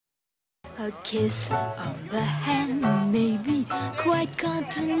A kiss on the hand may be quite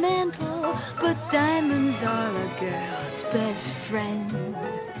continental, but diamonds are a girl's best friend.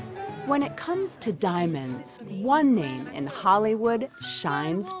 When it comes to diamonds, one name in Hollywood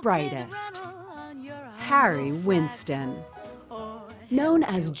shines brightest: Harry Winston. Known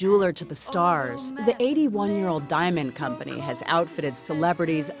as jeweler to the stars, the 81-year-old diamond company has outfitted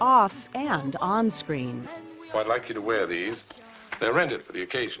celebrities off and on screen. Well, I'd like you to wear these. They're rented for the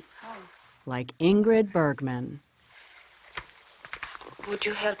occasion. Like Ingrid Bergman. Would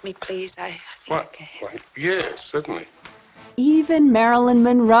you help me, please? I think What? I can. Why, yes, certainly. Even Marilyn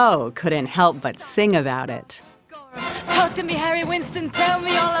Monroe couldn't help but sing about it. Talk to me, Harry Winston. Tell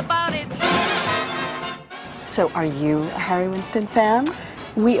me all about it. So are you a Harry Winston fan?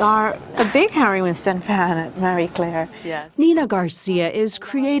 We are a big Harry Winston fan at Marie Claire. Yes. Nina Garcia is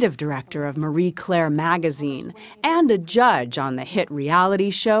creative director of Marie Claire magazine and a judge on the hit reality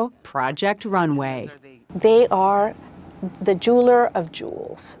show Project Runway. They are the jeweler of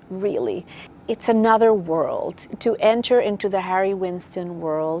jewels, really. It's another world. To enter into the Harry Winston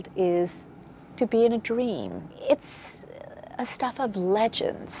world is to be in a dream. It's a stuff of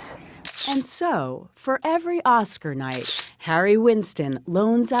legends. And so, for every Oscar night, Harry Winston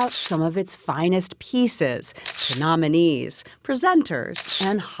loans out some of its finest pieces to nominees, presenters,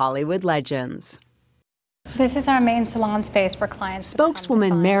 and Hollywood legends. This is our main salon space for clients.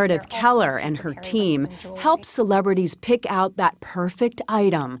 Spokeswoman Meredith Keller and her team help celebrities pick out that perfect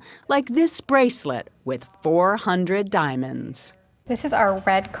item, like this bracelet with 400 diamonds. This is our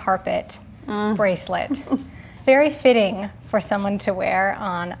red carpet bracelet. Very fitting for someone to wear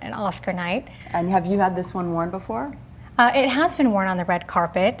on an Oscar night. And have you had this one worn before? It has been worn on the red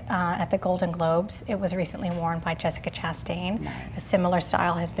carpet at the Golden Globes. It was recently worn by Jessica Chastain. Nice. A similar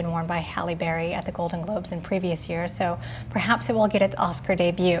style has been worn by Halle Berry at the Golden Globes in previous years, so perhaps it will get its Oscar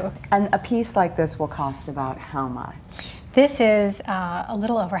debut. And a piece like this will cost about how much? This is a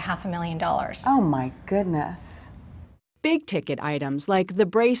little over $500,000. Oh my goodness. Big-ticket items like the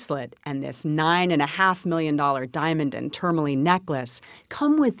bracelet and this $9.5 million diamond and tourmaline necklace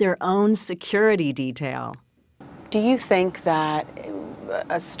come with their own security detail. Do you think that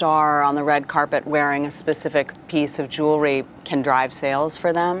a star on the red carpet wearing a specific piece of jewelry can drive sales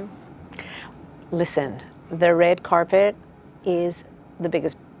for them? Listen, the red carpet is the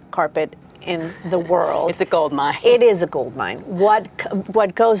biggest carpet in the world. It's a gold mine. It is a gold mine.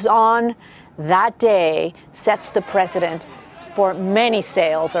 What goes on that day sets the precedent for many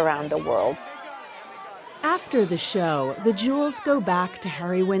sales around the world. After the show, the jewels go back to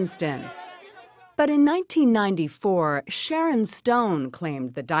Harry Winston. But in 1994, Sharon Stone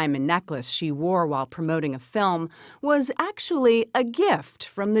claimed the diamond necklace she wore while promoting a film was actually a gift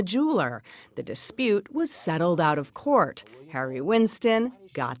from the jeweler. The dispute was settled out of court. Harry Winston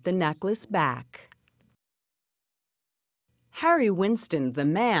got the necklace back. Harry Winston, the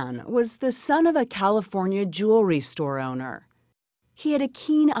man, was the son of a California jewelry store owner. He had a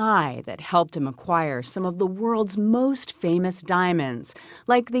keen eye that helped him acquire some of the world's most famous diamonds,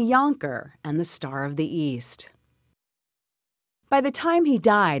 like the Yonker and the Star of the East. By the time he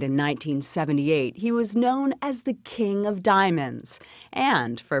died in 1978, he was known as the King of Diamonds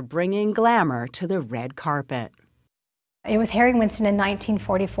and for bringing glamour to the red carpet. It was Harry Winston in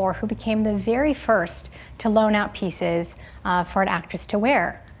 1944 who became the very first to loan out pieces for an actress to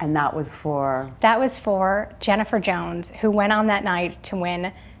wear. And that was for? That was for Jennifer Jones, who went on that night to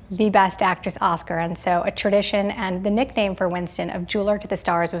win the Best Actress Oscar. And so a tradition and the nickname for Winston of Jeweler to the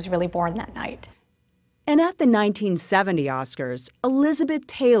Stars was really born that night. And at the 1970 Oscars, Elizabeth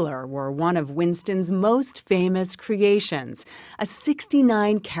Taylor wore one of Winston's most famous creations, a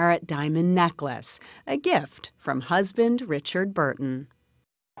 69-carat diamond necklace, a gift from husband Richard Burton.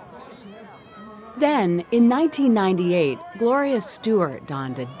 Then, in 1998, Gloria Stewart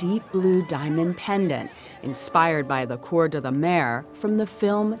donned a deep blue diamond pendant inspired by the Coeur de la Mer from the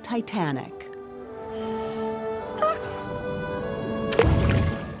film Titanic.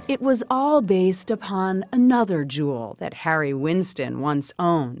 It was all based upon another jewel that Harry Winston once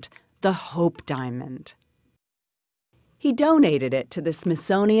owned, the Hope Diamond. He donated it to the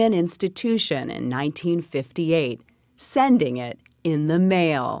Smithsonian Institution in 1958, sending it in the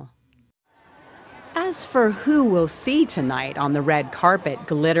mail. As for who we'll see tonight on the red carpet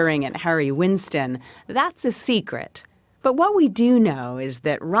glittering at Harry Winston, that's a secret. But what we do know is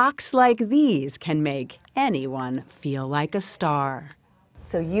that rocks like these can make anyone feel like a star.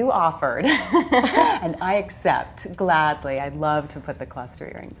 So you offered, and I accept gladly. I'd love to put the cluster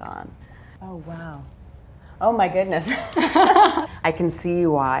earrings on. Oh, wow. Oh, my goodness. I can see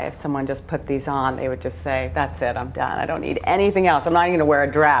why if someone just put these on, they would just say, that's it, I'm done. I don't need anything else. I'm not even going to wear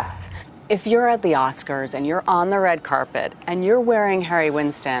a dress. If you're at the Oscars and you're on the red carpet and you're wearing Harry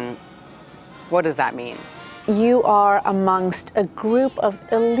Winston, what does that mean? You are amongst a group of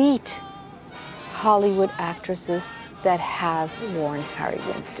elite Hollywood actresses that have worn Harry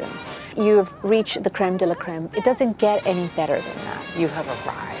Winston. You've reached the creme de la creme. It doesn't get any better than that. You have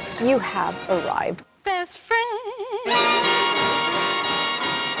arrived. You have arrived. Best friend.